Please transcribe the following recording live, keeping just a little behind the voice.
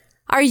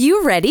Are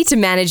you ready to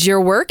manage your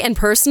work and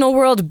personal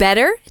world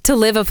better to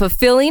live a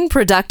fulfilling,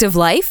 productive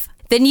life?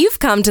 Then you've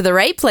come to the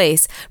right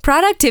place.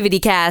 Productivity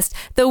Cast,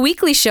 the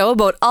weekly show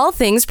about all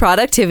things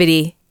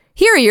productivity.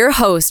 Here are your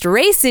hosts,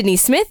 Ray Sidney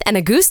Smith and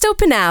Augusto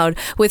Pinaud,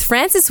 with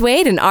Francis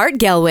Wade and Art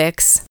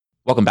Gelwicks.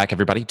 Welcome back,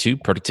 everybody, to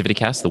Productivity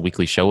Cast, the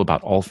weekly show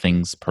about all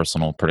things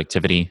personal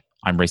productivity.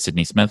 I'm Ray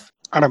Sidney Smith.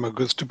 And I'm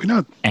Augusto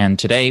Pinaud. And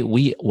today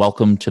we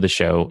welcome to the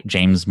show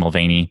James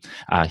Mulvaney.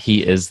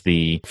 He is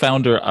the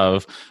founder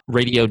of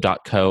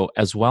Radio.co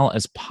as well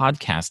as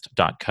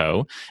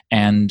Podcast.co.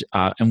 And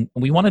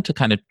we wanted to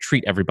kind of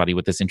treat everybody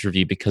with this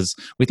interview because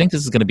we think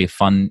this is going to be a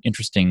fun,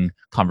 interesting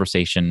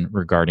conversation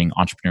regarding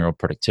entrepreneurial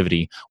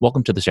productivity.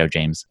 Welcome to the show,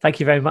 James.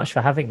 Thank you very much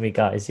for having me,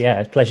 guys.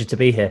 Yeah, it's a pleasure to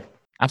be here.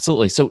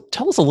 Absolutely. So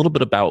tell us a little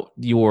bit about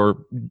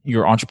your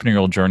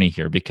entrepreneurial journey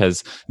here,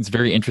 because it's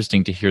very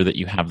interesting to hear that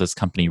you have this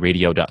company,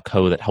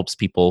 Radio.co, that helps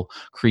people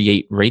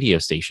create radio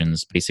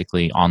stations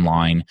basically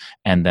online,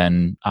 and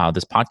then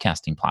this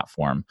podcasting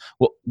platform.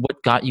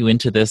 What got you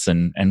into this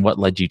and what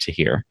led you to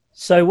here?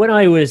 So when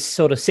I was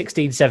sort of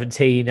 16,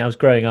 17, I was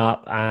growing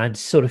up and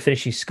sort of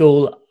finishing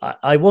school,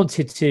 I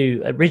wanted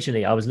to,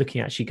 originally I was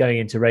looking at actually going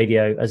into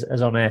radio as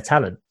on-air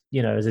talent,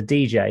 you know, as a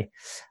DJ.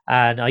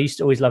 And I used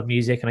to always love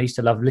music, and I used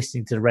to love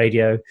listening to the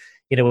radio,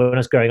 you know, when I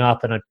was growing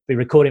up, and I'd be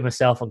recording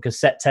myself on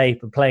cassette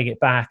tape and playing it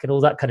back and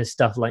all that kind of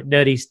stuff, like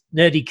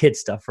nerdy kid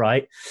stuff,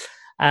 right?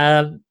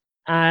 And,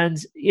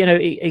 you know,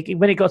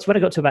 when I got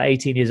to about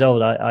 18 years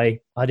old, I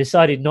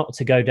decided not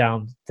to go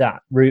down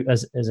that route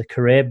as a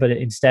career, but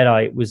instead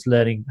I was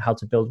learning how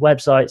to build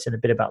websites and a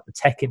bit about the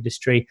tech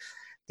industry.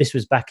 This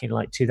was back in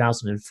like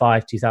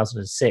 2005,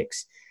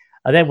 2006.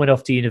 I then went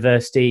off to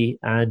university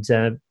and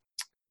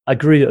I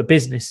grew a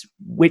business,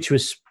 which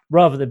was,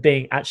 rather than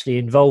being actually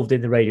involved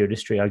in the radio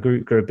industry, I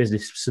grew a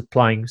business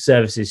supplying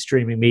services,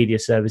 streaming media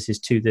services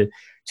to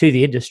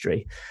the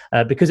industry,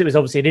 because it was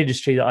obviously an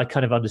industry that I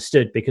kind of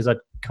understood because I'd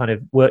kind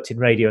of worked in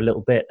radio a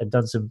little bit and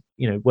done some,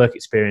 you know, work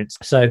experience.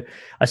 So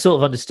I sort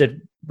of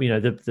understood, you know,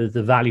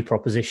 the value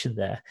proposition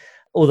there.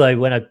 Although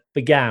when I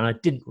began, I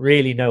didn't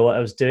really know what I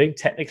was doing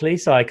technically,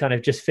 so I kind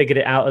of just figured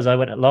it out as I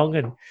went along.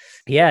 And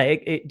yeah,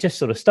 it just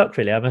sort of stuck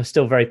really. I'm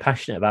still very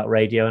passionate about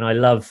radio, and I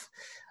love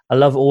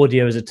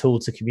audio as a tool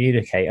to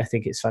communicate. I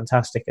think it's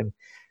fantastic. And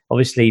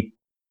obviously,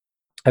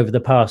 over the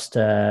past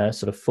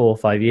sort of 4 or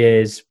 5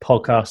 years,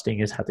 podcasting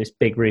has had this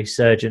big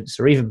resurgence,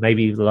 or even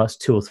maybe the last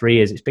 2 or 3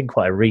 years, it's been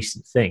quite a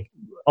recent thing.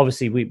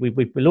 Obviously,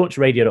 we launched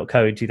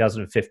Radio.co in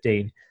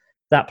 2015.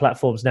 That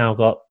platform's now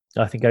got,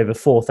 I think, over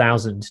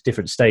 4,000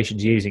 different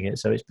stations using it.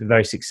 So it's been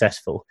very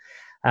successful.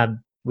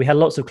 We had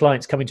lots of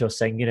clients coming to us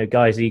saying, you know,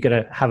 guys, are you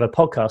going to have a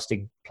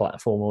podcasting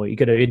platform, or are you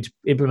going to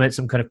implement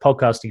some kind of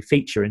podcasting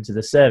feature into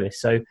the service?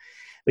 So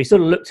we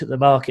sort of looked at the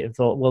market and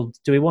thought, well,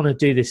 do we want to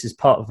do this as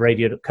part of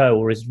Radio.co,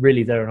 or is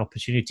really there an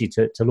opportunity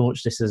to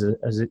launch this as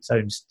its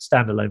own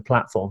standalone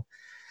platform?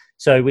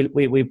 So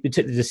we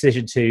took the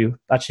decision to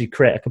actually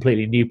create a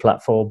completely new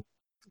platform,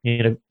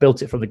 you know,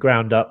 built it from the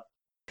ground up.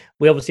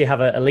 We obviously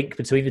have a link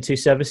between the two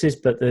services,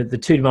 but the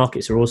two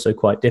markets are also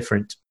quite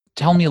different.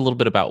 Tell me a little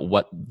bit about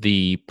what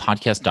the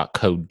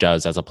Podcast.co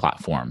does as a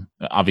platform.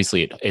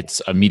 Obviously,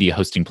 it's a media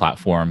hosting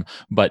platform,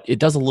 but it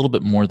does a little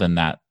bit more than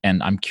that.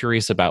 And I'm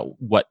curious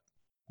about what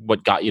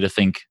got you to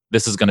think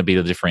this is going to be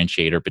the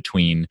differentiator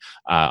between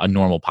a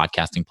normal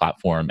podcasting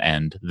platform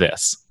and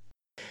this.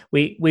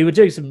 We were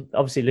doing some,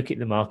 obviously, looking at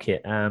the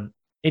market.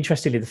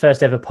 Interestingly, the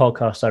first ever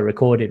podcast I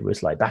recorded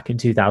was like back in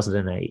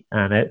 2008,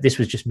 and this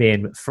was just me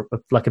and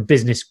like a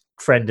business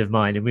friend of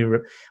mine, and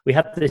we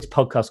had this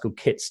podcast called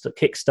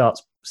Kickstart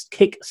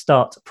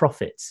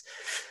Profits,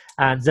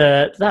 and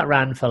that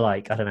ran for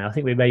like, I don't know, I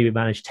think we maybe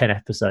managed 10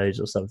 episodes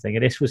or something,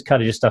 and this was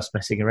kind of just us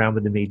messing around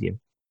with the medium.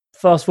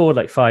 Fast forward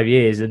like 5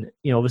 years, and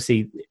you know,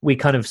 obviously we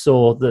kind of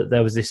saw that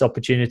there was this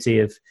opportunity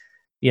of,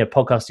 you know,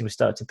 podcasting was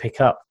starting to pick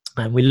up,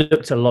 and we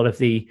looked at a lot of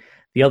the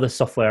other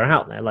software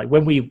out there. Like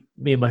when me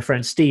and my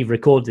friend Steve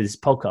recorded this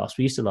podcast,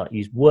 we used to like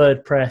use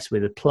WordPress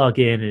with a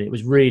plugin, and it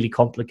was really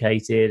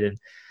complicated. And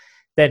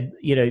then,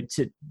 you know,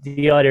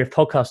 the idea of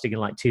podcasting in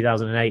like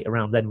 2008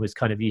 around then was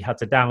kind of, you had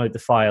to download the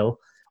file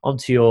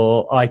onto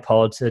your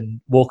iPod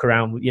and walk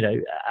around, you know,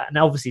 and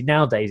obviously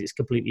nowadays it's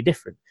completely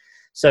different.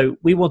 So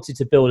we wanted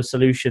to build a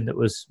solution that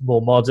was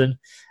more modern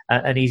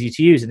and easy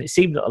to use. And it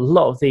seemed that a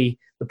lot of the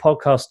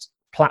podcast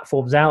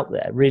platforms out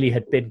there really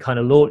had been kind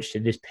of launched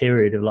in this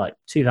period of like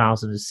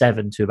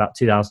 2007 to about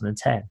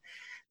 2010.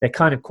 They're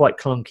kind of quite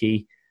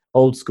clunky,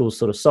 old school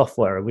sort of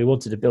software. And we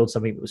wanted to build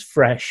something that was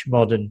fresh,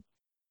 modern,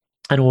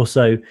 and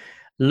also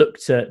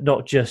looked at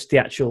not just the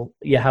actual,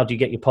 how do you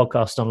get your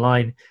podcast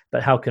online,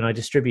 but how can I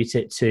distribute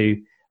it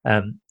to,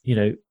 you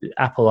know,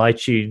 Apple,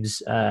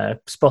 iTunes,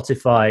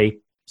 Spotify,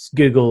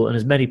 Google, and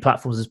as many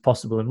platforms as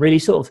possible, and really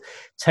sort of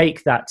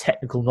take that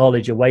technical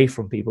knowledge away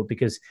from people,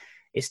 because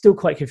it's still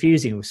quite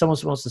confusing. If someone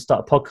wants to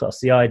start a podcast,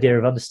 the idea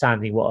of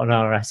understanding what an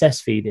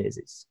RSS feed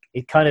is,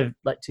 it kind of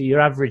like, to your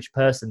average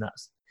person,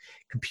 that's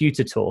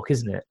computer talk,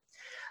 isn't it?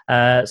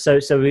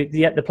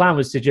 The plan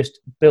was to just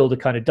build a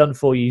kind of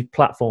done-for-you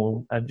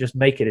platform and just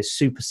make it as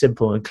super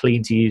simple and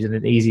clean to use and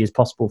as easy as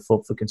possible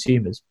for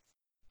consumers.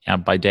 Yeah,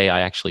 by day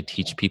I actually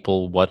teach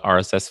people what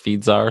RSS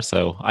feeds are,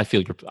 so I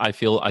feel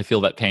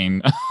that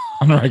pain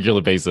on a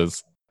regular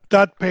basis.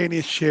 That pain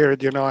is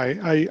shared.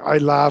 I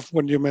laugh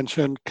when you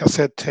mention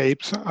cassette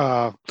tapes.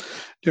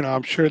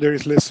 I'm sure there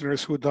is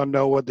listeners who don't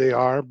know what they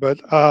are, but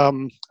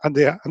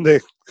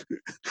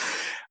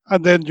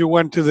and then you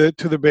went to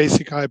the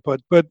basic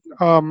iPod. But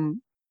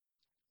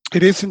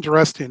it is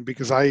interesting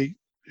because I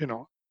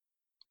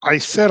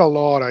said a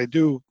lot. I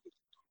do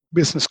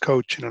business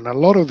coaching, and a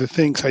lot of the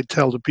things I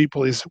tell the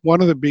people is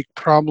one of the big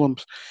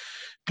problems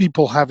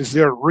people have is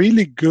they're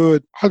really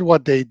good at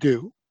what they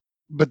do,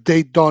 but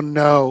they don't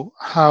know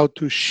how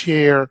to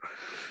share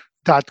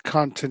that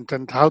content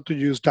and how to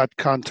use that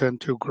content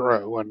to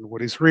grow. And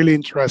what is really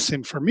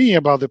interesting for me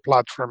about the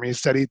platform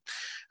is that it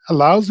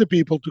allows the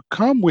people to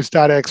come with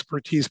that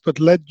expertise,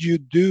 but let you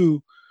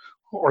do,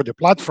 or the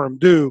platform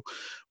do,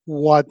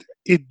 what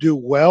it do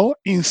well,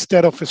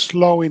 instead of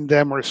slowing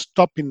them or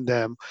stopping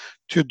them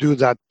to do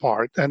that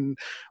part. And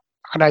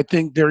I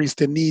think there is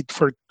the need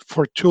for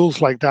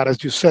tools like that,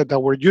 as you said,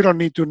 that where you don't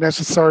need to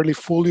necessarily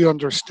fully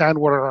understand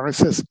what an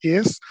RSS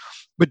is,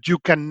 but you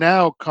can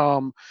now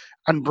come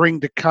and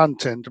bring the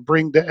content,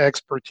 bring the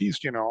expertise,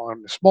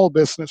 on the small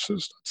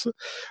businesses. That's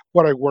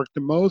what I work the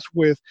most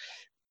with.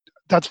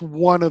 That's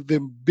one of the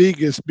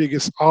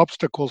biggest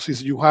obstacles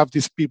is you have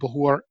these people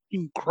who are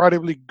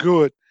incredibly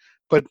good,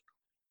 but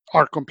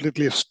are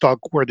completely stuck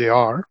where they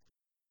are.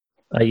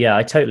 Yeah,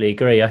 I totally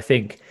agree. I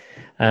think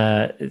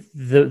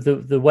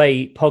the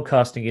way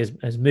podcasting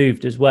has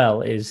moved as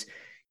well is,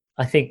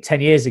 I think 10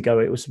 years ago,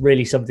 it was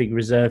really something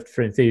reserved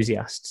for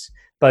enthusiasts,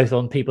 both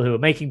on people who are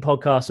making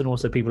podcasts and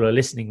also people who are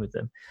listening with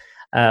them,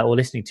 or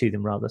listening to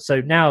them rather. So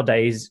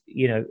nowadays,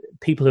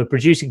 people who are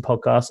producing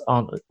podcasts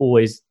aren't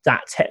always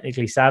that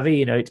technically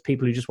savvy. It's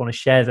people who just want to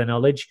share their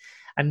knowledge.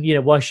 And,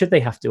 why should they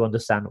have to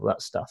understand all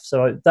that stuff?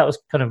 So that was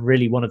kind of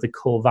really one of the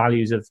core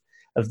values of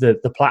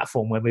the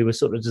platform when we were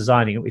sort of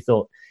designing it. We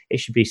thought it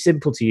should be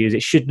simple to use.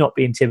 It should not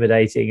be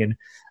intimidating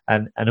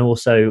and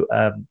also,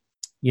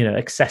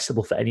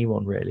 accessible for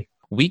anyone, really.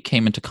 We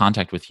came into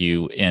contact with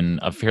you in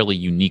a fairly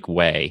unique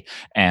way,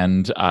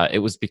 and it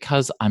was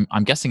because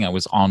I'm guessing I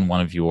was on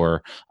one of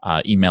your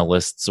email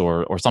lists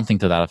or something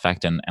to that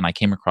effect, and I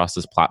came across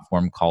this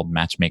platform called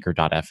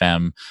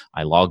Matchmaker.fm.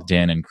 I logged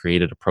in and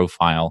created a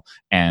profile,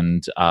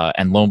 and lo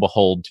and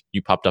behold,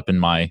 you popped up in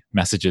my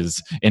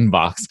messages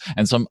inbox.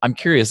 And so I'm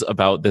curious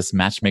about this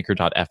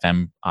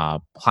Matchmaker.fm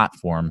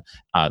platform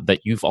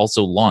that you've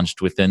also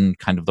launched within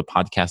kind of the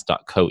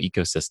podcast.co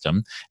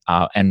ecosystem,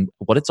 and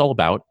what it's all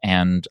about,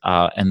 and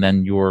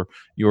then your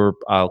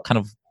kind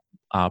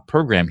of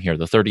program here,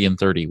 the 30 in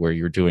 30, where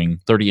you're doing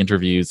 30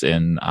 interviews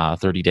in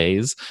 30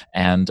 days.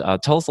 And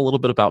tell us a little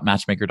bit about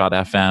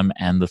Matchmaker.fm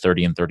and the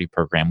 30 in 30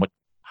 program.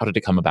 How did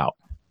it come about?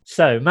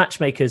 So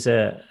Matchmaker's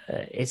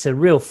it's a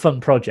real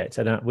fun project,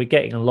 and we're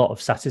getting a lot of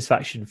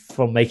satisfaction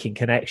from making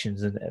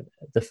connections. And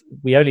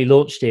we only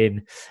launched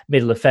in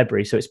middle of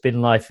February, so it's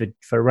been live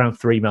for around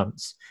 3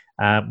 months.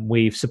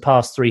 We've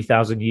surpassed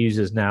 3,000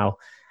 users now.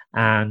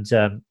 And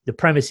the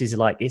premise is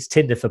like it's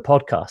Tinder for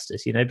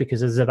podcasters, because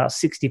there's about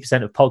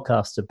 60% of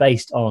podcasts are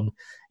based on,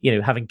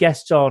 having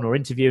guests on or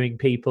interviewing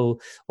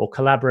people or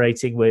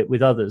collaborating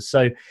with others.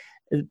 So,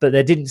 but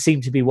there didn't seem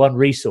to be one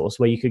resource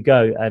where you could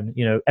go and,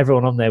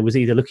 everyone on there was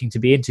either looking to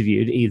be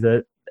interviewed,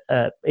 either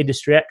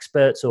industry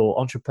experts or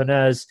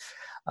entrepreneurs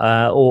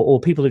or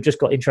people who've just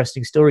got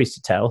interesting stories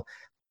to tell.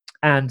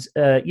 And,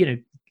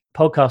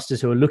 podcasters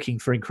who are looking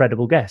for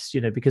incredible guests,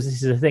 because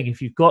this is the thing.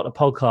 If you've got a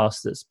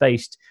podcast that's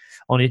based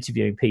on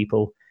interviewing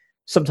people,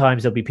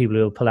 sometimes there'll be people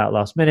who will pull out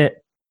last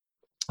minute,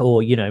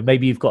 or,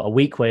 maybe you've got a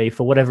week where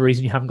for whatever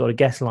reason you haven't got a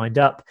guest lined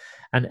up.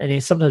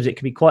 And sometimes it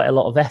can be quite a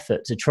lot of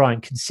effort to try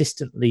and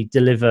consistently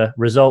deliver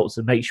results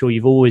and make sure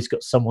you've always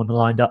got someone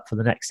lined up for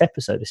the next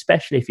episode,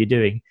 especially if you're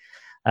doing,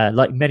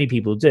 like many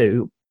people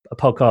do, a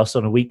podcast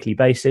on a weekly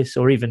basis,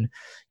 or even,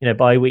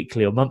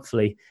 bi-weekly or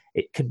monthly.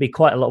 It can be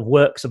quite a lot of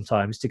work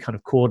sometimes to kind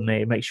of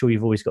coordinate and make sure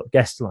you've always got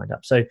guests lined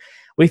up. So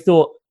we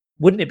thought,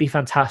 wouldn't it be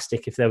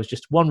fantastic if there was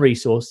just one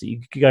resource that you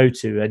could go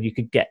to and you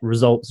could get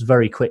results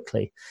very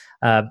quickly?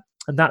 And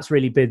that's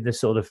really been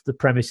the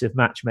premise of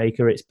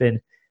Matchmaker. It's been,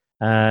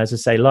 as I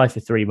say, live for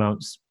 3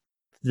 months.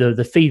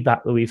 The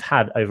feedback that we've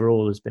had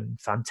overall has been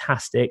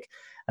fantastic.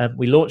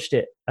 We launched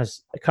it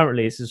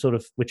currently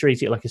we're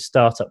treating it like a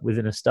startup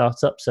within a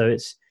startup. So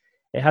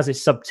it has a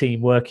sub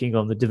team working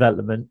on the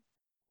development,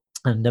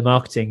 and the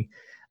marketing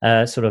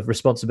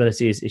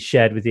responsibility is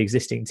shared with the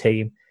existing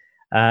team.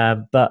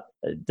 But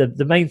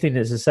the main thing,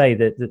 as I say,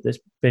 that there's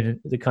been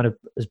the kind of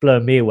has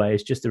blown me away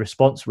is just the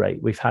response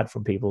rate we've had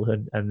from people,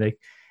 and the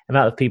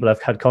amount of people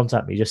I've had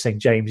contact me just saying,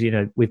 James,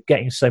 we're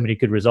getting so many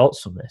good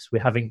results from this.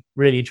 We're having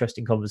really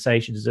interesting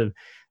conversations, and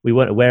we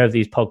weren't aware of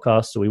these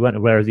podcasts, or we weren't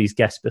aware of these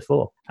guests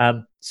before.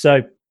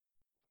 So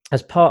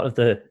as part of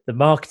the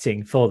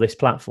marketing for this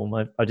platform,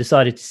 I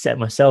decided to set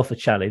myself a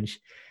challenge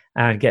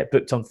and get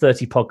booked on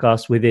 30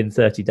 podcasts within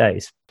 30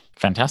 days.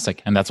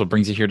 Fantastic. And that's what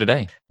brings you here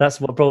today.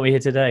 That's what brought me here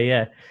today.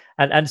 Yeah.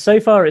 And so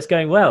far it's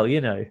going well,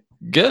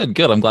 Good.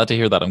 I'm glad to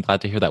hear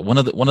that. One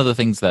of the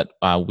things that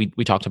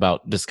we talked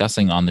about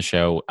discussing on the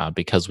show,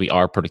 because we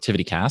are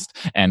Productivity Cast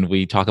and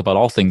we talk about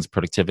all things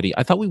productivity,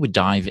 I thought we would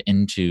dive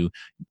into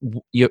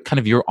your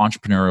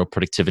entrepreneurial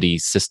productivity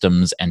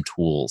systems and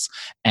tools.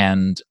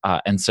 And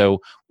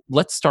so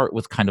let's start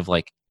with kind of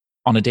like,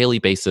 on a daily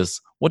basis,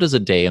 what does a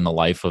day in the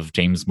life of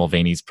James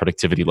Mulvaney's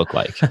productivity look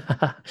like?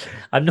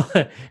 I'm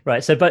not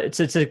right. So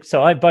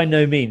I by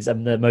no means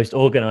am the most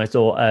organized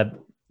or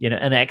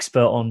an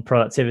expert on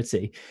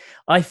productivity.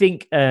 I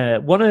think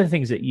one of the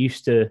things that I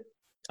used to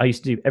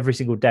do every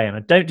single day, and I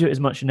don't do it as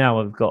much now.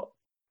 I've got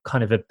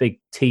kind of a big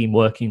team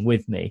working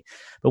with me,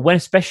 but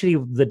especially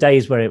the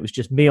days where it was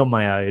just me on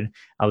my own,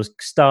 I was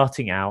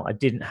starting out, I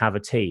didn't have a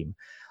team.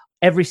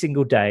 Every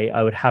single day,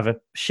 I would have a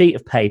sheet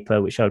of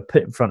paper which I would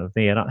put in front of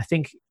me. And I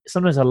think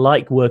sometimes I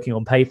like working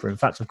on paper. In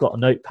fact, I've got a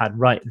notepad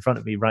right in front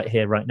of me right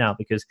here, right now,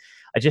 because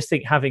I just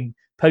think having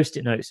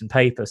Post-it notes and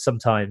paper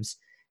sometimes,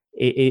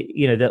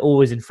 they're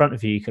always in front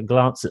of you. You can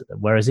glance at them.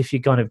 Whereas if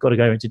you kind of got to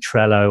go into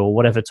Trello or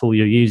whatever tool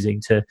you're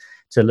using to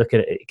look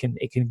at it,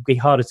 it can be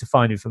harder to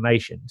find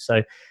information.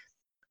 So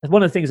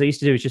one of the things I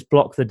used to do is just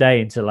block the day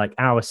into like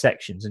hour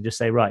sections and just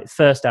say, right,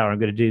 first hour I'm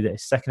going to do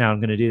this, second hour I'm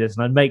going to do this,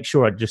 and I'd make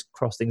sure I'd just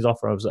cross things off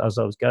as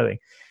I was going.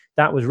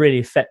 That was really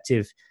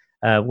effective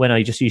when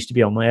I just used to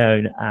be on my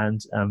own, and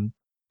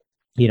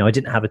I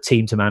didn't have a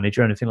team to manage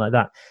or anything like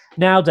that.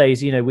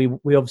 Nowadays, we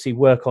obviously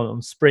work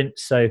on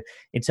sprints. So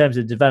in terms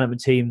of the development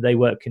team, they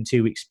work in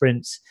 2-week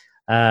sprints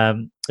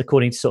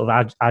according to sort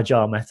of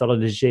agile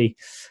methodology,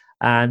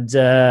 and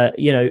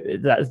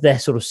that they're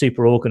sort of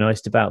super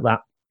organized about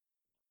that.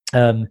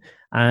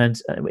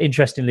 And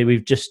interestingly,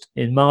 we've just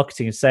in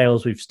marketing and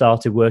sales, we've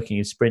started working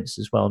in sprints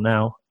as well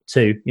now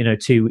too,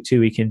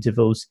 2-week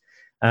intervals,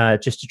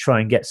 just to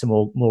try and get some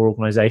more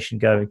organization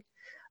going.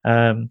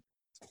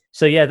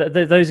 So yeah,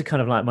 those are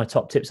kind of like my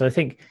top tips. So I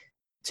think,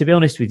 to be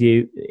honest with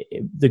you,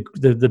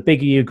 the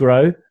bigger you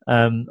grow,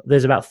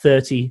 there's about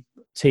 30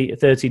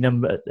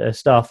 number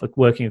staff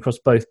working across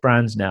both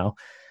brands now.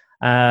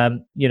 I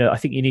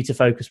think you need to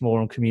focus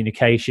more on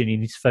communication. You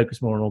need to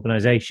focus more on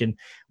organization.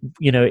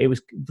 It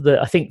was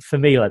I think for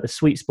me, like the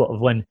sweet spot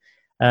of when,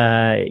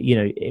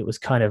 it was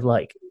kind of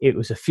like, it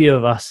was a few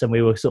of us and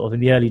we were sort of in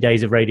the early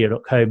days of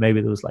radio.co,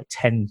 maybe there was like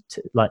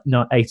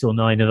 8 or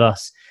 9 of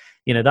us.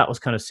 That was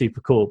kind of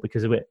super cool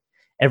because of it.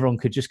 Everyone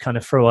could just kind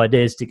of throw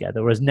ideas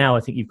together. Whereas now I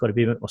think you've got to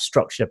be a bit more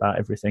structured about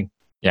everything.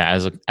 Yeah,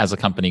 as a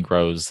company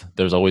grows,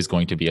 there's always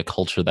going to be a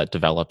culture that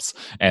develops,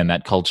 and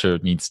that culture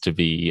needs to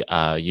be,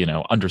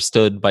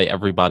 understood by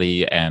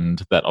everybody,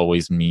 and that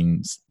always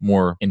means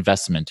more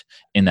investment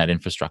in that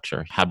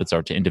infrastructure. Habits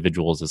are to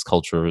individuals as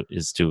culture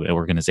is to an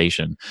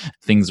organization.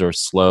 Things are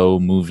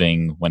slow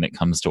moving when it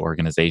comes to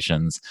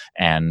organizations,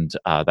 and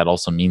that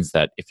also means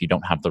that if you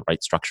don't have the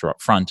right structure up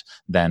front,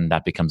 then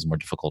that becomes more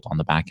difficult on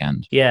the back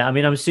end. Yeah, I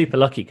mean, I'm super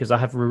lucky because I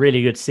have a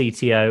really good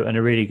CTO and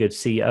a really good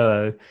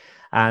COO.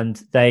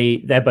 And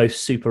they're both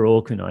super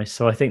organized.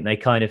 So I think they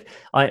kind of,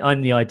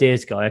 I'm the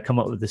ideas guy. I come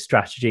up with the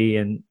strategy,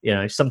 and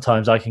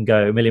sometimes I can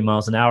go a million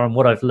miles an hour. And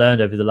what I've learned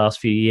over the last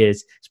few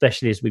years,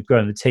 especially as we've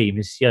grown the team,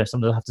 is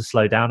sometimes I have to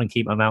slow down and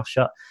keep my mouth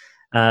shut,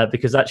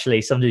 because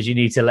actually sometimes you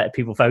need to let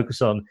people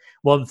focus on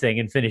one thing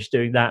and finish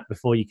doing that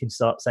before you can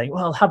start saying,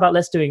 well, how about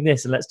let's doing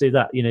this and let's do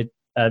that.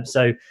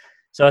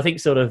 So I think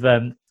sort of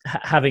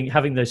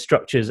having those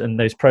structures and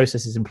those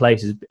processes in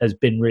place has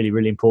been really,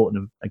 really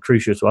important and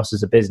crucial to us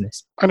as a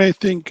business. And I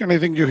think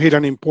you hit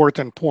an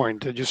important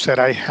point. You said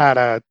I had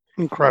an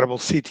incredible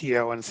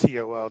CTO and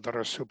COO that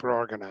are super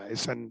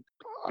organized. And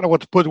I don't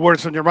want to put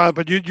words on your mouth,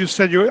 but you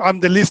said I'm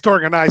the least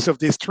organized of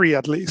these three,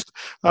 at least.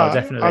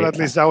 Definitely. Or at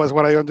least that was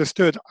what I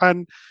understood.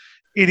 And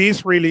it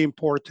is really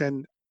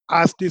important,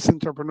 as this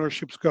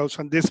entrepreneurship goes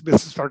and this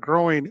business are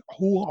growing,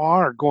 who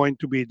are going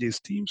to be these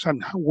teams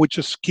and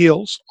which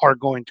skills are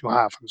going to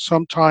have. And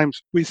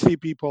sometimes we see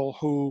people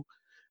who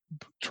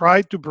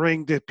try to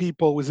bring the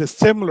people with the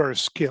similar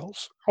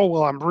skills. Oh,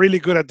 well, I'm really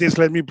good at this.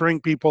 Let me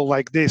bring people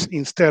like this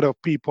instead of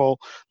people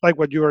like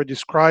what you are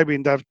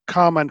describing that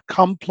come and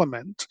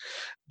complement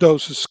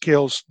those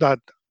skills that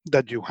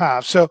you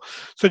have. So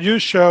you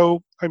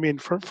show, I mean,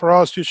 for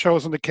us, you show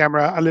us on the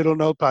camera a little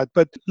notepad,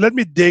 but let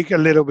me dig a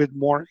little bit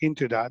more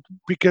into that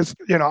because,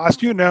 as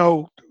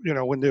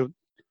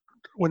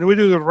when we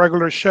do the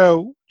regular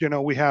show,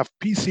 we have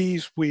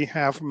PCs, we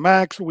have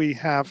Macs, we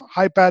have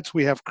iPads,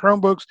 we have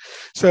Chromebooks.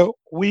 So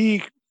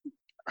we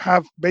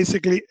have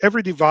basically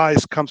every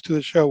device comes to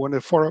the show when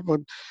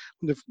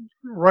the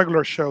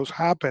regular shows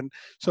happen.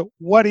 So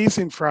what is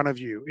in front of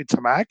you? It's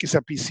a Mac, it's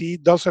a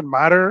PC, doesn't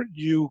matter.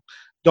 You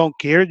don't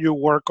care, you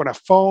work on a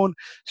phone.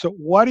 So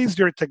what is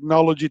your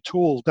technology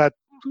tool that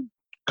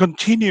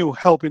continue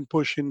helping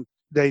pushing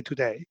day to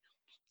day?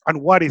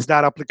 And what is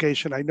that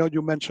application? I know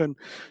you mentioned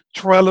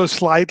Trello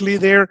slightly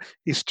there.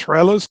 Is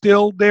Trello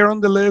still there on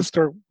the list,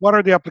 or what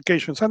are the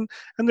applications? And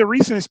the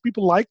reason is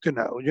people like to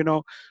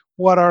know,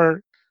 what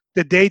are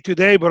the day to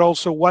day, but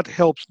also what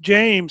helps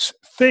James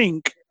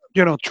think,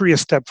 3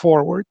 step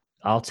forward.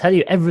 I'll tell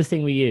you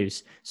everything we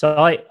use. So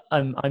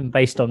I'm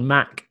based on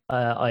Mac.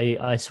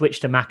 I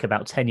switched to Mac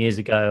about 10 years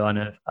ago,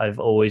 and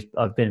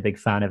I've been a big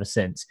fan ever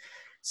since.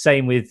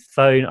 Same with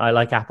phone. I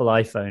like Apple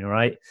iPhone,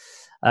 right?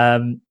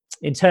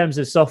 In terms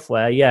of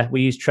software, yeah,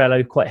 we use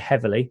Trello quite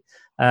heavily.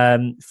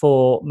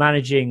 For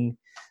managing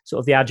sort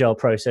of the agile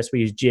process, we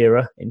use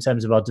Jira in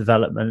terms of our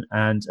development,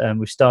 and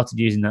we've started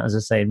using that, as I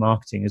say, in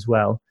marketing as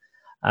well.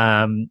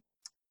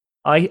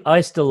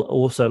 I still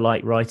also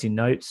like writing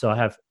notes, so I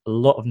have a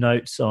lot of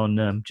notes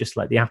on just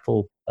like the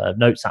Apple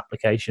Notes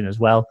application as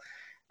well.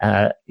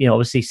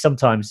 Obviously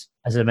sometimes,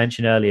 as I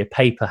mentioned earlier,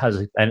 paper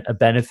has a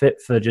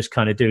benefit for just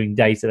kind of doing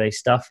day-to-day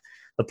stuff.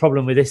 The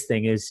problem with this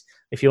thing is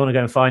if you want to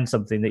go and find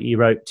something that you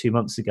wrote 2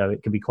 months ago,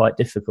 it can be quite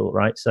difficult,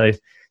 right? So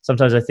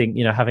sometimes I think,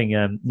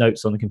 having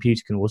notes on the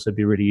computer can also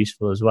be really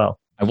useful as well.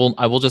 I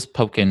will just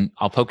poke in.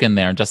 I'll poke in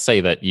there and just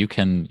say that you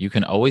can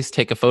always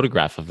take a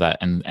photograph of that,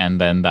 and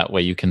then that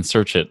way you can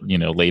search it,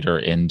 later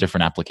in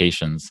different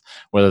applications,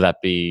 whether that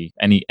be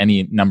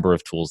any number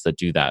of tools that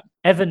do that.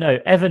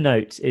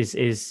 Evernote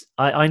is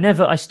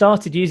I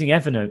started using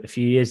Evernote a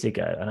few years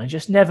ago, and I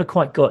just never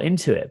quite got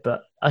into it,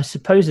 but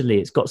supposedly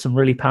it's got some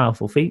really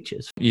powerful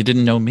features. You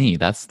didn't know me.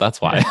 That's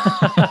why.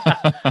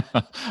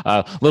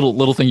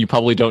 Little thing you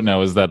probably don't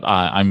know is that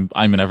I'm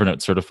an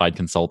Evernote certified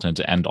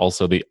consultant, and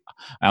also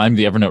I'm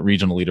the Evernote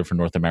regional leader for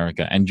North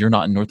America, and you're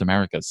not in North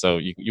America, so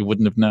you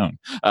wouldn't have known.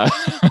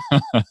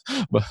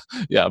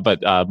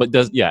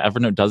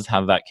 Evernote does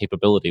have that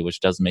capability, which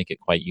does make it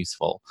quite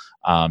useful.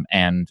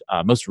 And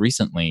most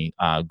recently,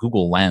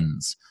 Google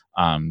Lens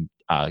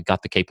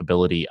got the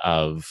capability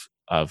of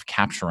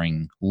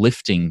capturing,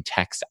 lifting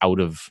text out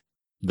of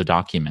the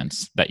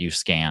documents that you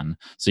scan.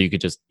 So you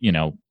could just,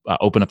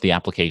 open up the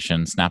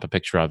application, snap a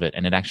picture of it,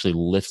 and it actually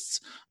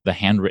lifts the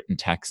handwritten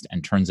text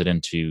and turns it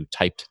into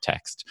typed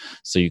text.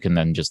 So you can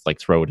then just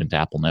throw it into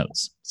Apple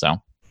Notes. So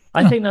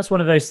I think that's one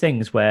of those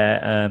things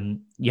where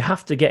you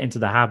have to get into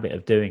the habit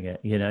of doing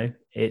it.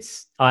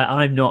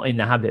 I'm not in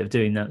the habit of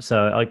doing that.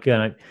 So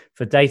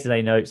for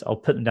day-to-day notes, I'll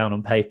put them down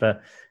on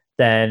paper.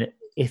 Then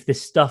if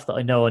there's stuff that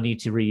I know I need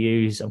to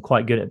reuse, I'm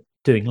quite good at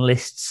doing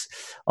lists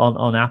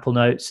on Apple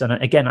Notes. And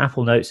again,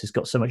 Apple Notes has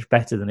got so much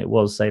better than it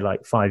was, say,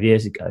 5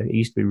 years ago. It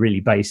used to be really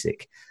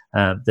basic.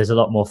 There's a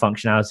lot more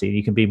functionality, and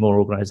you can be more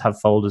organized, have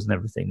folders and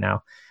everything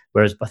now.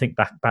 Whereas I think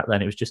back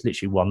then it was just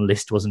literally one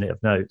list, wasn't it,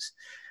 of notes?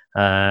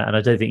 And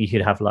I don't think you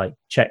could have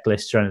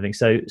checklists or anything.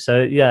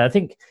 So yeah, I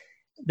think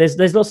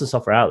there's lots of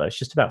software out there. It's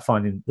just about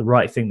finding the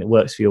right thing that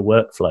works for your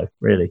workflow,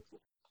 really.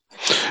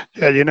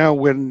 Yeah,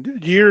 when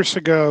years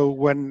ago,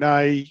 when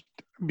I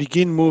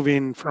begin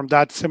moving from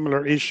that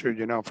similar issue,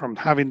 from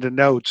having the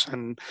notes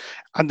and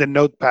the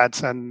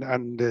notepads and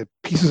the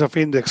pieces of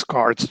index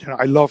cards.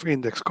 I love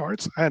index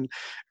cards, and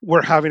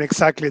we're having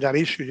exactly that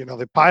issue.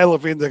 The pile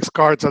of index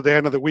cards at the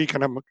end of the week,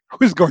 and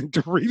who's going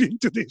to read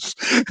into this?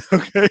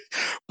 Okay,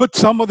 but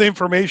some of the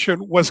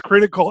information was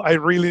critical. I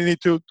really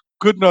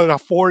could not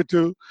afford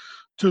to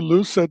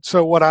lose it.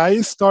 So what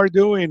I started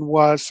doing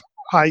was,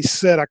 I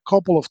set a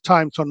couple of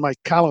times on my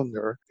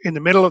calendar in the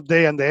middle of the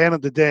day and the end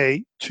of the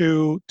day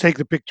to take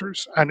the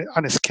pictures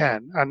and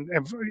scan. And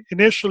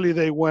initially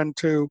they went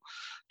to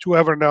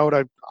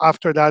Evernote.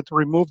 After that,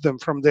 removed them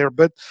from there.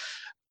 But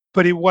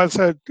it was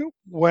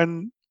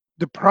when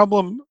the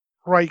problem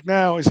right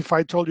now is, if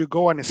I told you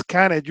go and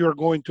scan it, you're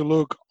going to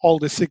look all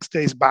the 6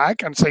 days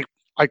back and say,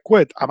 I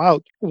quit, I'm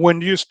out. When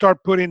you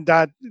start putting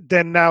that,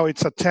 then now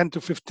it's a 10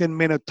 to 15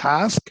 minute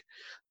task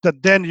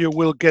that then you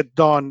will get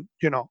done,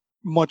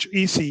 much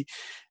easy.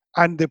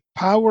 And the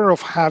power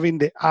of having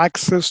the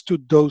access to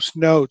those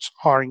notes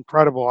are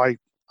incredible.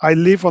 I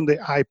live on the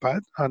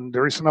iPad, and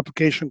there is an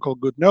application called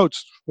Good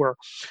Notes where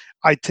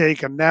I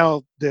take, and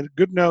now the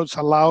Good Notes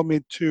allow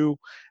me to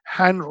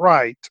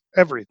handwrite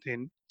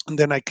everything, and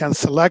then I can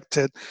select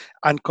it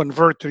and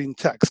convert it in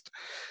text.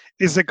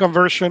 Is the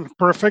conversion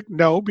perfect?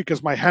 No,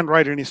 because my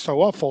handwriting is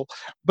so awful,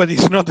 but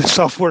it's not the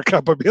software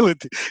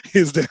capability,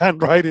 it's the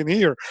handwriting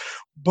here.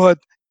 But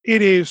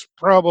it is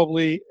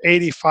probably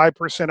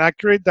 85%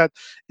 accurate, that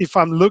if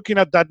I'm looking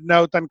at that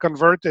note and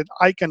convert it,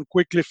 I can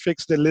quickly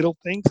fix the little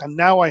things. And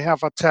now I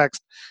have a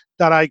text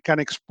that I can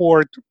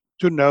export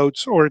to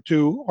Notes or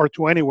to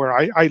anywhere.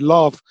 I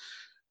love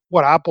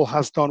what Apple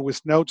has done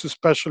with Notes,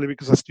 especially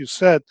because, as you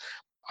said,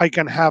 I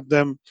can have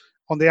them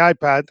on the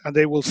iPad and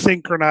they will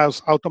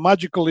synchronize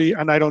automatically,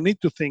 and I don't need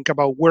to think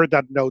about where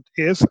that note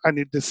is.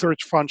 And the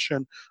search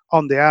function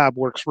on the app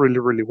works really,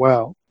 really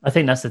well. I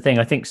think that's the thing.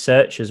 I think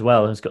search as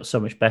well has got so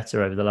much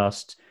better over the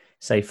last,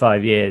 say,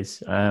 5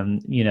 years.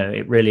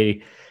 It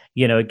really,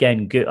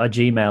 again,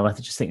 Gmail, I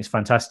just think it's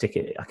fantastic.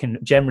 I can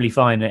generally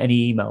find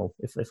any email.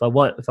 If I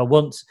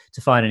want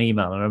to find an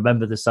email and I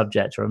remember the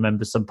subject or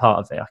remember some part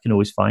of it, I can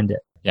always find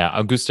it. Yeah,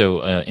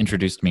 Augusto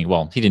introduced me.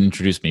 Well, he didn't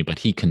introduce me, but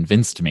he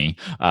convinced me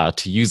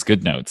to use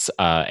GoodNotes.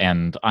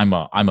 And I'm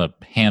a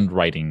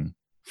handwriting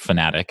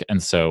fanatic,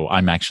 and so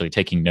I'm actually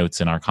taking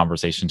notes in our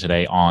conversation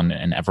today on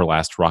an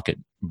Everlast Rocket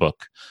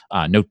book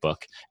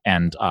notebook,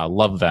 and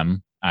love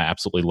them. I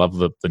absolutely love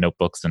the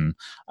notebooks, and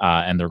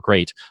they're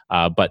great.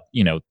 But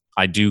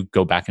I do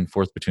go back and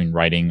forth between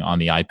writing on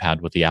the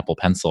iPad with the Apple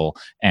Pencil,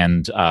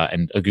 and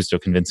Augusto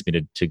convinced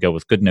me to go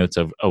with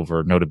GoodNotes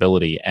over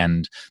Notability.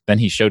 And then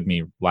he showed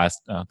me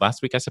last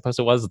week, I suppose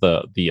it was,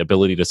 the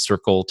ability to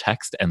circle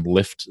text and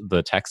lift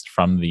the text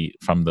from the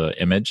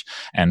image.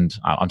 And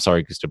I'm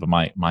sorry, Augusto, but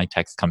my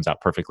text comes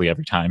out perfectly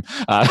every time.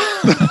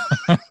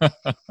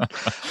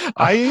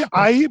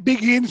 I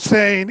begin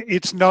saying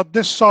it's not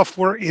the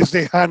software, it's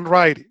the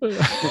handwriting.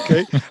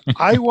 Okay,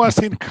 I was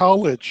in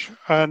college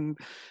and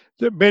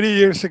many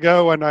years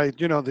ago, and I,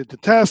 did the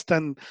test,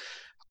 and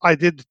I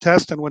did the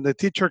test, and when the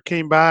teacher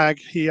came back,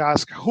 he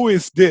asked, "Who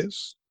is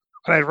this?"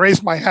 And I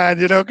raised my hand,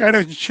 kind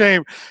of in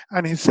shame,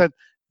 and he said,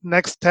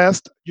 "Next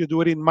test, you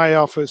do it in my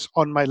office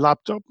on my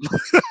laptop."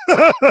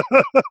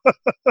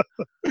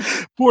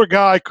 Poor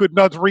guy could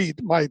not read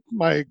my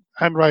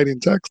handwriting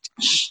text.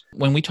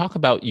 When we talk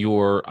about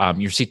your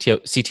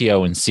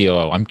CTO and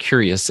COO, I'm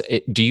curious,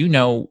 do you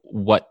know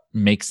what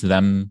makes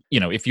them,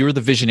 if you're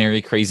the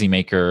visionary crazy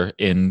maker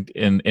in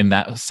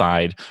that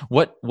side,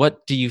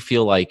 what do you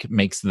feel like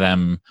makes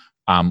them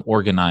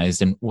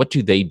organized, and what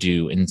do they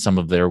do in some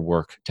of their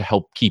work to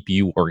help keep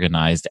you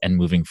organized and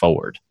moving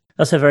forward?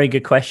 That's a very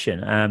good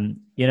question.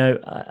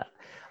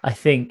 I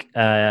think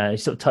you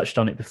sort of touched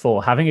on it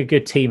before. Having a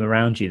good team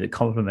around you that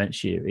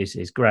complements you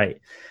is great.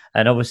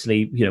 And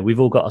obviously,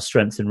 we've all got our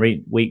strengths and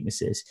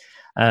weaknesses.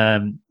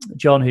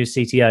 John, who's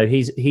CTO,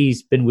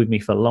 he's been with me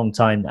for a long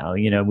time now.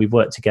 We've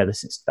worked together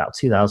since about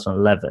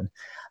 2011,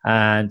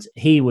 and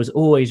he was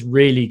always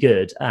really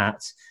good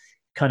at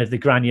kind of the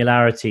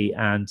granularity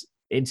and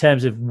in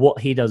terms of what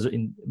he does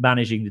in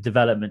managing the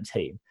development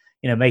team.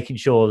 Making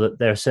sure that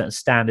there are certain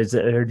standards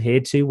that are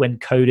adhered to when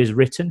code is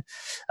written.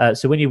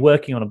 So when you're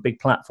working on a big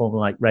platform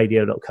like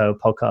radio.co,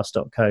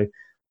 podcast.co,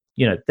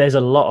 there's a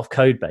lot of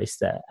code base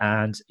there,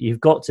 and you've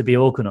got to be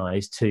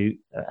organized to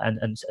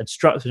and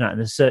structure that in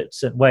a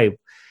certain way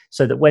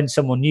so that when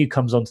someone new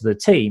comes onto the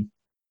team,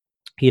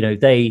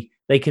 they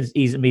can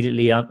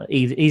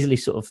easily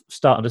sort of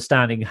start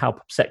understanding how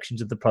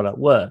sections of the product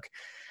work.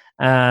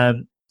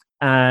 And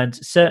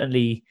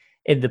certainly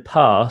in the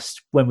past,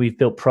 when we've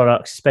built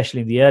products, especially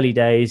in the early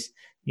days,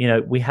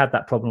 we had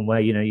that problem where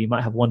you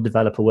might have one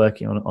developer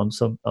working on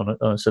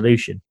a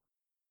solution,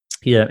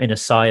 in a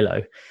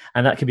silo,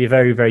 and that can be a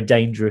very, very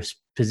dangerous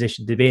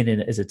position to be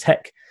in as a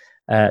tech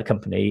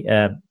company.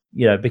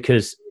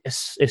 Because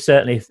if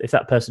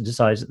that person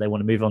decides that they want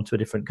to move on to a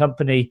different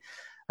company,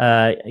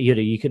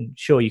 you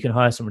can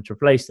hire someone to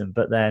replace them,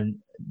 but then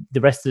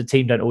the rest of the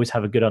team don't always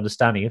have a good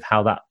understanding of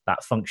how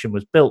that function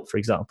was built, for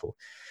example.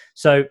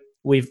 So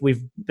we've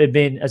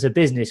been as a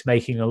business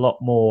being a lot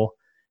more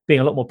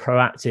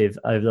proactive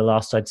over the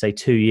last, I'd say,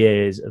 2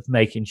 years of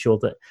making sure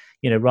that,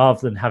 rather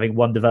than having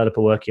one developer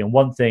working on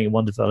one thing and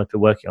one developer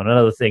working on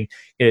another thing,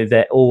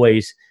 they're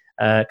always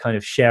kind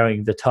of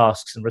sharing the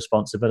tasks and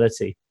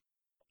responsibility.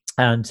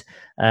 And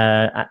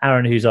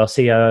Aaron, who's our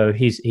COO,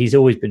 he's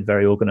always been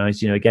very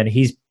organized. Again,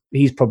 he's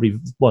probably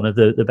one of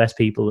the best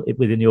people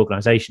within the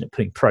organization at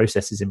putting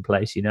processes in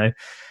place,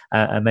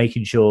 and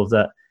making sure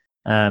that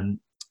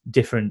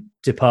different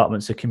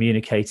departments are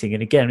communicating.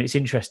 And again, it's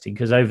interesting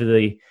because over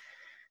the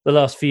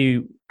last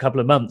couple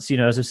of months,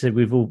 as I said,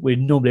 we're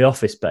normally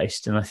office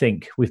based, and I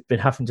think we've been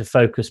having to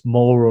focus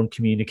more on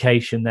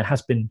communication. There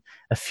has been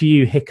a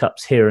few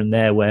hiccups here and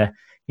there where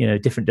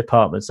different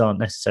departments aren't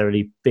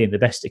necessarily being the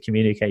best at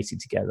communicating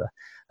together.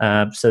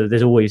 So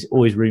there's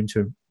always room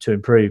to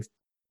improve.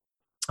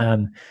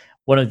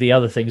 One of the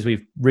other things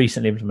we've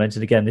recently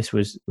implemented, again, this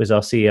was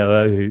our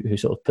COO who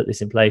sort of put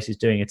this in place, is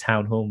doing a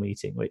town hall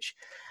meeting, which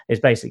is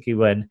basically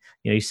when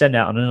you send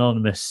out an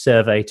anonymous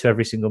survey to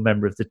every single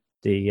member of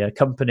the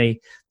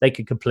company. They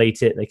can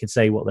complete it. They can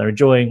say what they're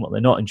enjoying, what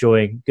they're not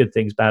enjoying, good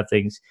things, bad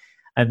things.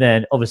 And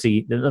then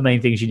obviously the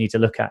main things you need to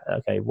look at,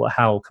 okay,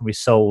 how can we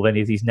solve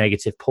any of these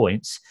negative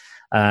points?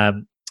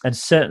 And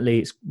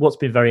certainly what's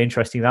been very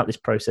interesting about this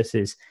process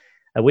is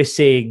we're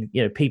seeing,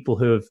 people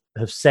who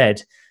have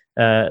said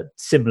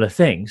similar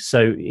things.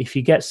 So if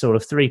you get sort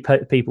of 3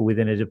 people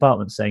within a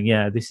department saying,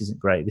 yeah, this isn't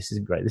great, this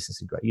isn't great, this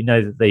isn't great,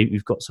 that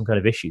you've got some kind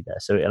of issue there.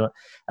 So it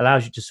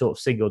allows you to sort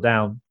of single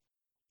down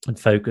and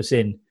focus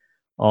in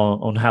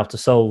on how to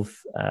solve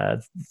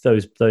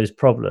those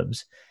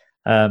problems.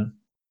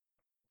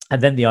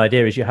 And then the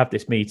idea is you have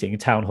this meeting, a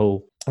town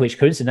hall, which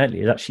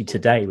coincidentally is actually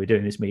today we're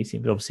doing this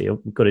meeting, but obviously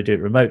we've got to do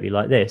it remotely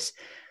like this,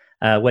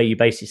 where you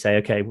basically say,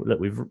 okay, look,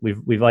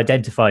 we've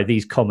identified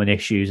these common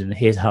issues, and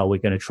here's how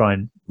we're going to try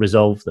and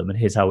resolve them, and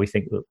here's how we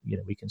think that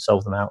we can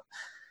solve them out.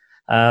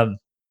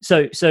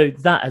 So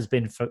that has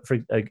been for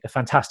a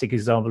fantastic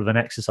example of an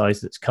exercise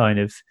that's kind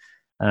of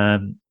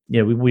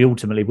we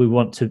ultimately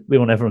want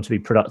everyone to be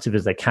productive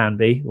as they can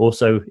be.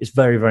 Also, it's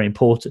very, very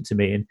important to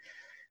me, and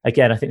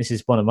again, I think this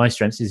is one of my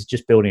strengths, is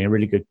just building a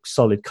really good,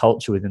 solid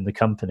culture within the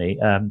company.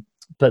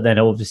 But then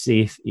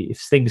obviously if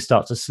things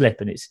start to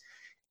slip, and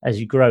as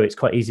you grow, it's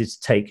quite easy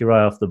to take your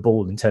eye off the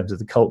ball in terms of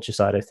the culture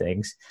side of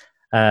things,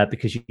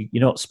 because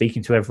you're not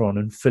speaking to everyone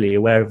and fully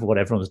aware of what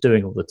everyone's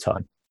doing all the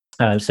time.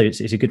 So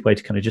it's a good way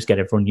to kind of just get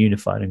everyone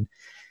unified and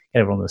get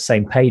everyone on the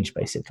same page,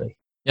 basically.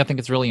 Yeah, I think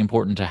it's really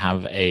important to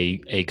have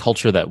a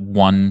culture that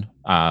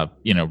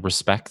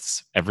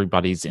respects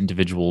everybody's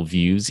individual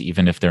views,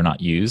 even if they're not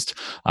used.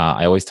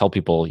 I always tell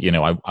people,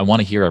 I want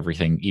to hear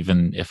everything,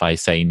 even if I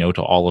say no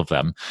to all of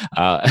them.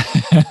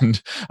 And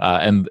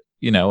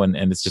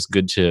it's just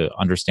good to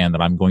understand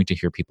that I'm going to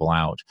hear people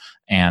out.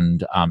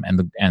 And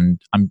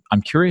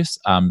I'm curious,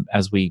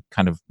 as we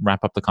kind of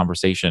wrap up the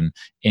conversation,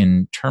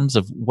 in terms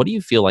of what do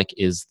you feel like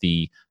is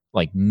the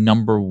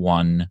number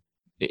one.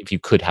 If you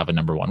could have a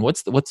number one,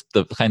 what's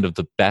the kind of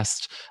the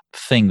best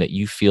thing that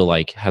you feel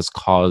like has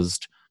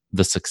caused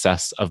the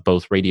success of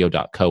both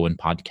radio.co and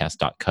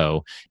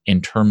podcast.co in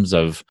terms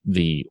of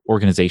the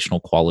organizational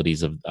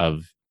qualities of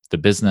the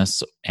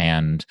business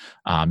and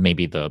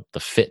maybe the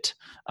fit?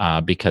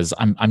 Because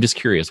I'm just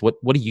curious, what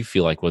do you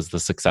feel like was the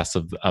success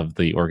of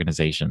the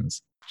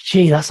organizations?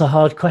 Gee, that's a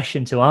hard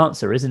question to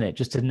answer, isn't it?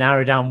 Just to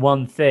narrow down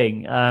one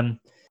thing.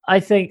 I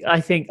think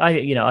I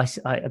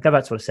go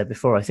back to what I said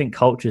before. I think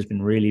culture has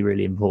been really,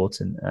 really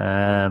important.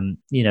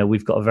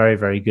 We've got a very,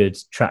 very good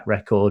track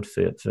record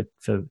for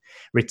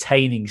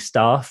retaining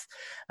staff,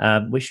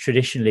 which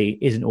traditionally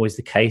isn't always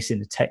the case in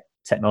the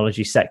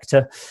technology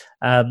sector,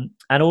 and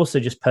also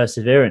just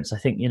perseverance. I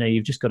think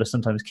you've just got to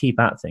sometimes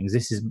keep at things.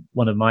 This is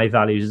one of my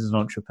values as an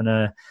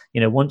entrepreneur.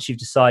 Once you've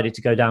decided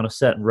to go down a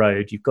certain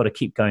road, you've got to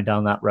keep going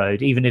down that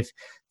road, even if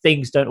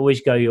things don't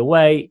always go your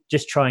way.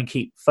 Just try and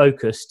keep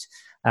focused.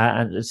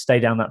 And stay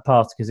down that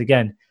path, because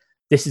again,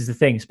 this is the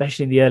thing,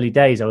 especially in the early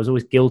days, I was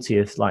always guilty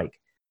of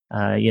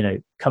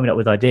coming up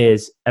with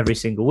ideas every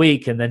single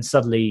week, and then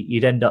suddenly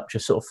you'd end up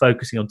just sort of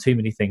focusing on too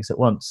many things at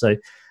once. So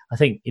I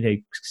think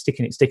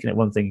sticking at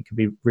one thing can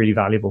be really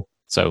valuable.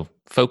 So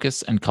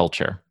focus and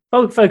culture.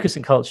 Oh, focus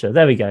and culture.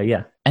 There we go.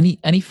 Yeah.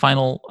 Any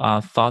final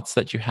thoughts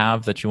that you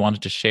have that you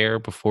wanted to share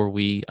before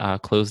we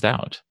closed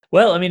out?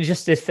 Well, I mean,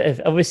 just if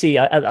obviously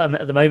at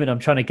the moment, I'm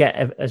trying to get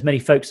as many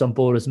folks on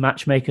board as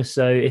matchmaker.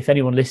 So if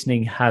anyone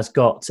listening has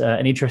got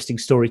an interesting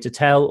story to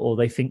tell, or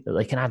they think that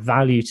they can add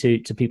value to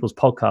people's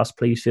podcasts,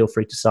 please feel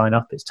free to sign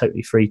up. It's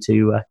totally free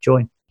to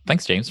join.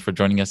 Thanks, James, for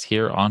joining us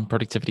here on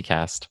Productivity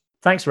Cast.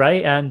 Thanks,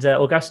 Ray, and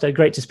Augusto.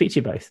 Great to speak to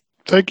you both.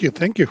 Thank you.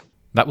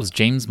 That was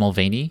James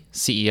Mulvaney,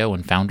 CEO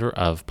and founder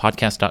of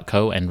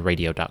podcast.co and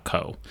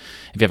radio.co.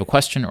 If you have a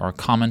question or a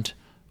comment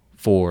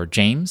for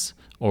James,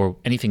 or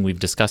anything we've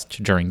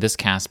discussed during this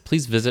cast,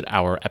 please visit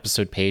our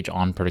episode page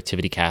on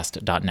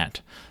productivitycast.net.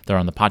 They're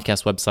on the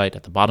podcast website.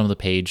 At the bottom of the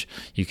page,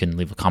 you can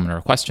leave a comment or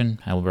a question,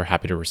 and we'll be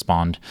happy to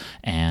respond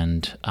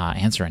and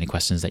answer any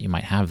questions that you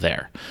might have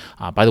there.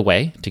 By the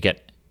way, to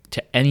get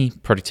to any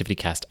Productivity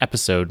Cast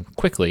episode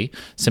quickly,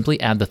 simply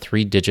add the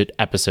 3-digit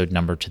episode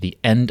number to the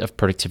end of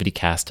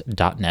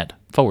productivitycast.net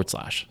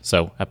 /.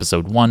 So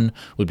episode 1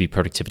 would be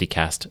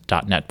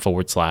productivitycast.net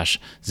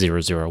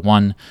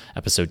 /001.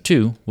 Episode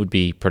 2 would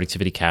be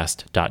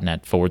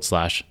productivitycast.net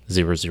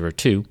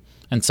 /002,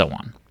 and so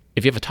on.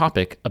 If you have a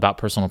topic about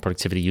personal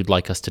productivity you'd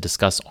like us to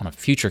discuss on a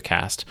future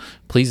cast,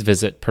 please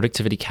visit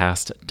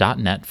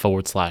productivitycast.net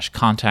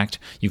 /contact.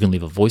 You can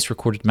leave a voice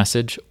recorded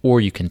message,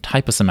 or you can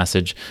type us a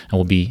message, and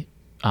we'll be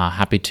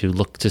happy to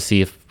look to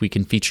see if we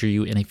can feature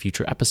you in a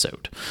future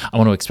episode. I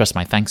want to express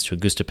my thanks to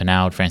Augusto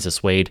Pinaud,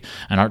 Francis Wade,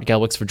 and Art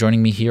Galwix for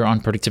joining me here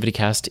on Productivity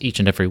Cast each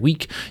and every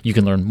week. You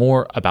can learn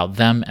more about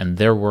them and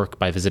their work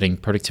by visiting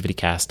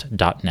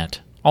productivitycast.net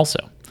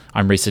also.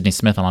 I'm Ray Sidney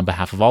Smith, and on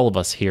behalf of all of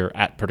us here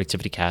at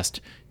Productivity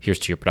Cast, here's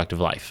to your productive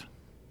life.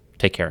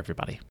 Take care,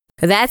 everybody.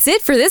 That's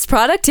it for this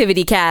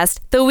Productivity Cast,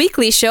 the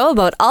weekly show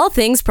about all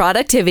things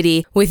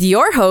productivity, with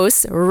your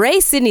hosts, Ray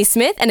Sidney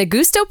Smith and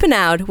Augusto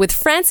Pinaud, with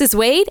Francis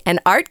Wade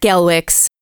and Art Galwix.